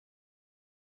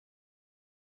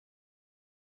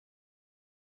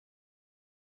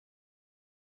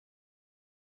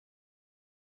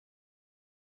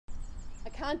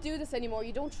can't do this anymore.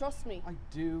 You don't trust me. I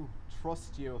do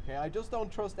trust you, okay? I just don't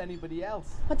trust anybody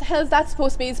else. What the hell is that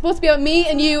supposed to be? It's supposed to be about me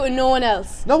and you and no one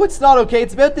else. No, it's not, okay?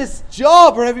 It's about this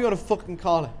job, or whatever you want to fucking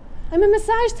call it. I'm a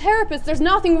massage therapist. There's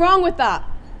nothing wrong with that.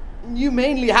 You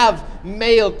mainly have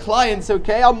male clients,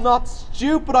 okay? I'm not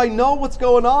stupid. I know what's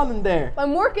going on in there.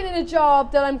 I'm working in a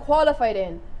job that I'm qualified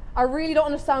in. I really don't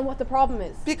understand what the problem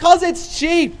is. Because it's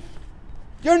cheap.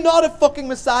 You're not a fucking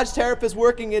massage therapist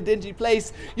working in a dingy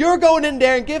place. You're going in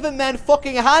there and giving men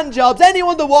fucking hand jobs.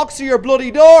 Anyone that walks through your bloody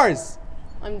doors.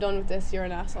 I'm done with this. You're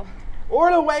an asshole.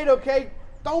 Orla, wait, okay?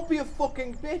 Don't be a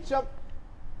fucking bitch. You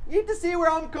need to see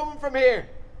where I'm coming from here.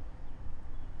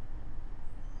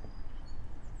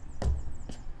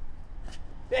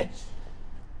 Bitch.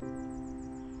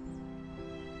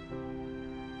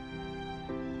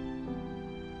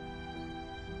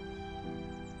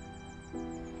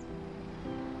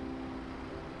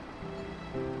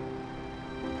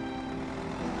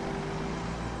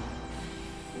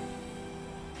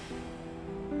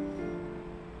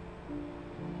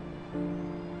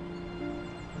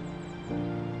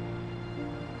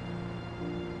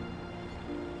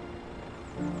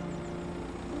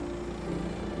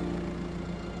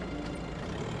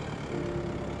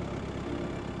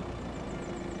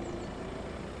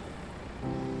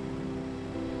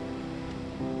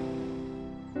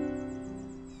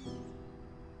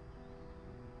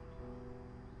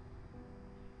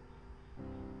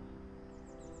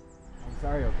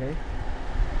 Sorry, okay?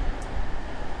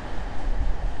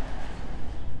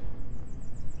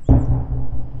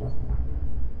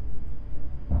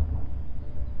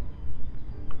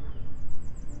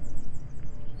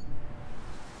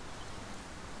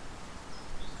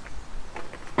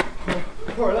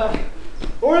 Orla!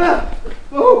 Orla!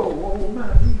 Oh,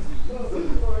 man,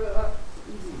 easy. Orla.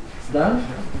 Stan?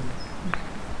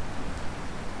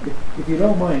 If you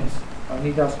don't mind, I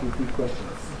need to ask you a few questions.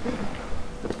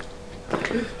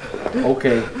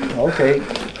 Okay.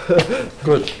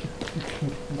 Good.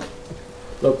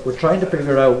 Look, we're trying to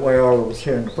figure out why Orla was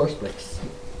here in the first place.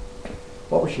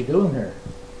 What was she doing here?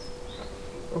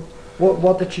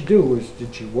 What did she do?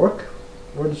 Did she work?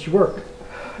 Where did she work?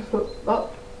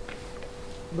 Not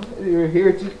you're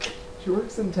here. She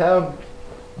works in town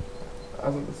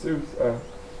as a masseuse.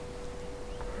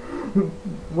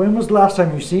 When was the last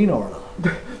time you seen Orla?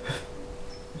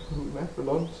 We met for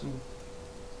lunch and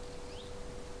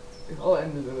it all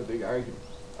ended in a big argument.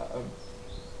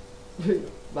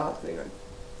 Laughing.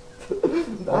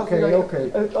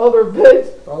 Okay. I called her a bitch.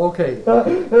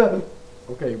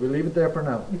 Okay, we'll leave it there for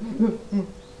now.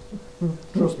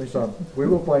 Trust me, son. We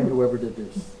will find whoever did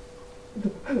this.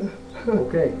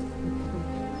 Okay.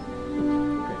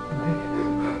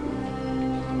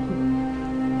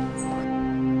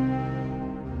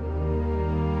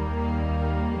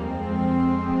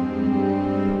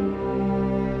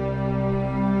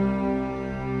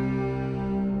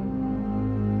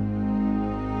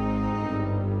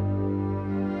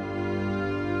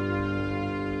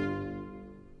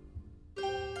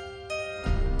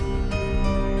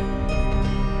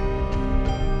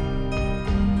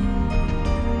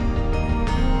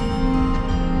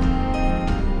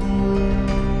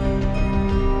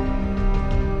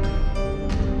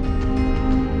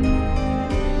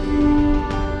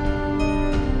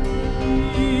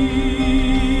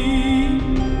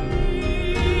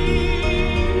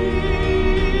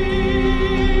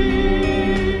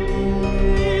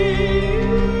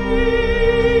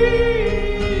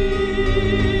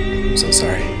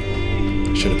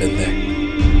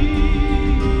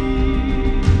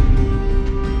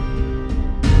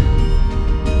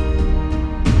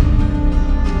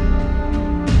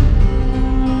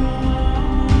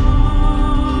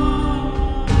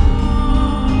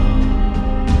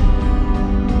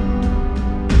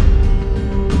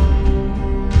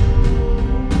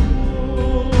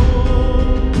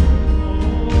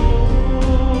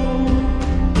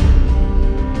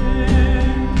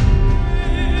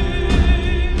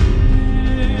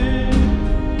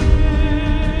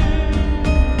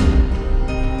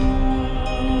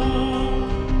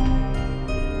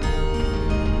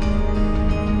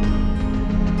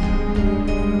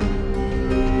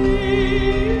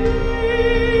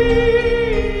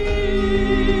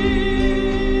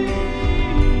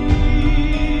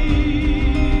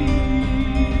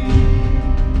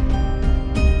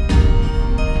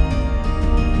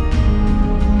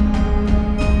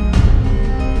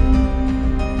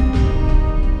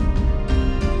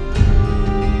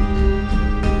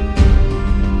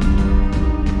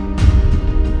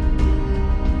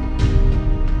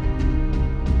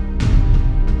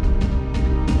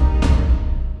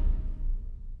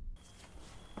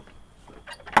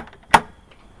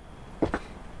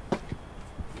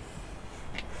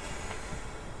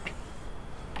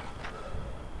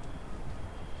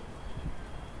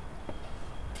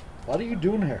 What are you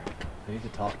doing here? I need to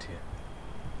talk to you.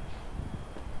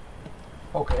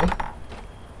 Okay.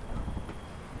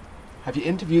 Have you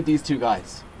interviewed these two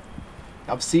guys?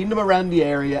 I've seen them around the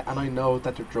area and I know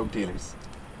that they're drug dealers.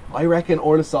 I reckon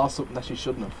Orla saw something that she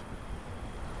shouldn't have.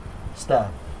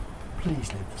 Stan,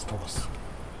 please leave this to us.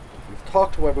 We've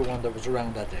talked to everyone that was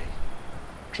around that day.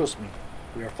 Trust me,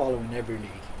 we are following every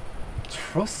lead.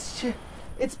 Trust you?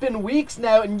 It's been weeks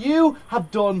now and you have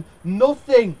done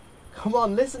nothing. Come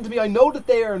on, listen to me. I know that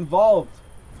they are involved.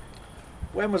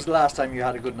 When was the last time you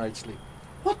had a good night's sleep?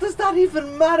 What does that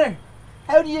even matter?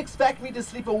 How do you expect me to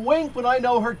sleep a wink when I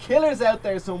know her killer's out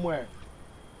there somewhere?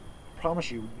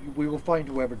 Promise you, we will find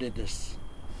whoever did this.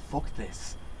 Fuck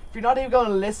this. If you're not even going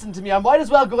to listen to me, I might as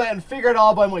well go out and figure it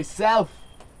all by myself.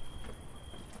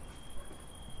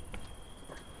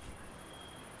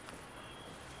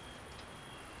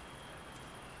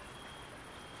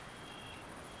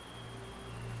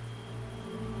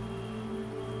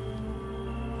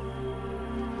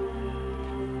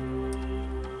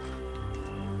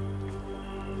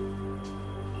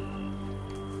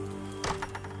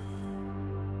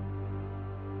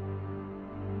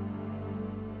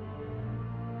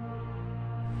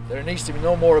 There needs to be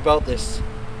no more about this.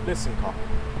 Listen, cop.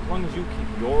 As long as you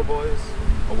keep your boys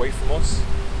away from us,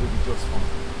 we'll be just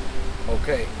fine.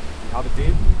 Okay. You have a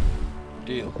deal?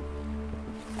 Deal.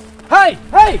 Hey!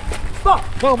 Hey!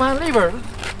 Stop! No, man, leave her.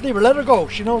 Leave her, let her go.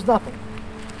 She knows nothing.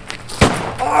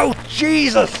 Oh,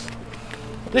 Jesus!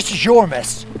 This is your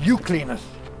mess. You clean it.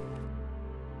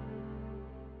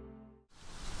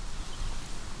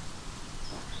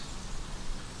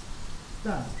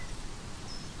 Dad,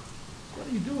 what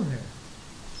are you doing here?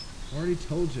 I already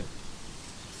told you.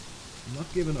 I'm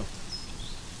not giving up.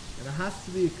 And there has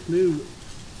to be a clue,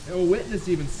 or a witness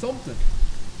even, something.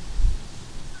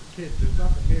 Kid, there's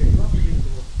nothing here. You have to leave the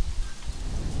work.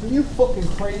 Are you fucking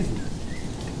crazy?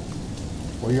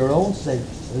 For your own sake,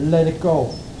 let it go.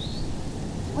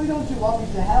 Why don't you want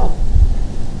me to help?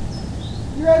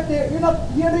 You're out there, you're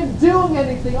not even doing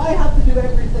anything. I have to do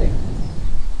everything.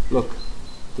 Look,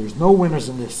 there's no winners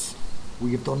in this.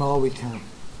 We have done all we can.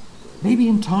 Maybe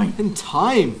in time. In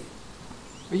time?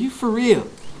 Are you for real?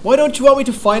 Why don't you want me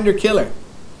to find her killer?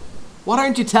 What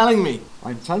aren't you telling me?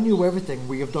 I'm telling you everything.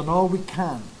 We have done all we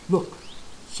can. Look,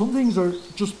 some things are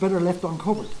just better left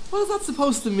uncovered. What is that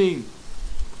supposed to mean?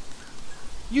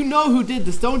 You know who did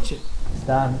this, don't you?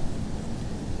 Stan,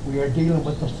 we are dealing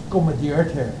with the scum of the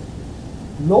earth here.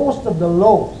 Lowest of the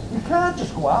low. You can't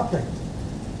just go after it.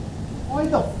 Why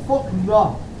the fuck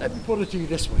not? Let me put it to you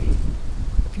this way.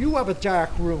 If you have a dark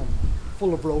room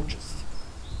full of roaches,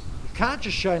 you can't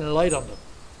just shine a light on them.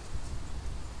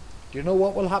 Do you know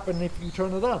what will happen if you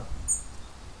turn it on?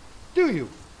 Do you?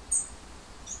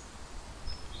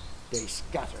 They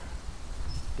scatter.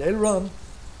 They'll run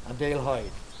and they'll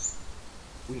hide.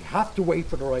 We have to wait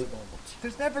for the right moment.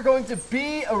 There's never going to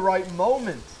be a right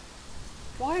moment.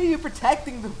 Why are you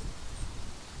protecting them?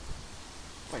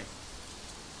 Wait.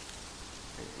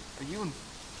 Are you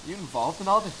involved in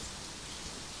all this?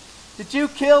 Did you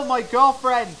kill my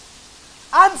girlfriend?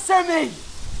 Answer me!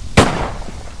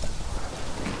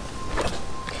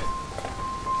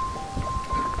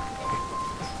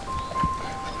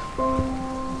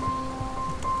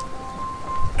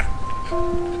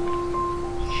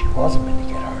 She wasn't meant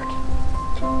to get hurt.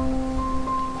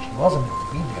 She wasn't.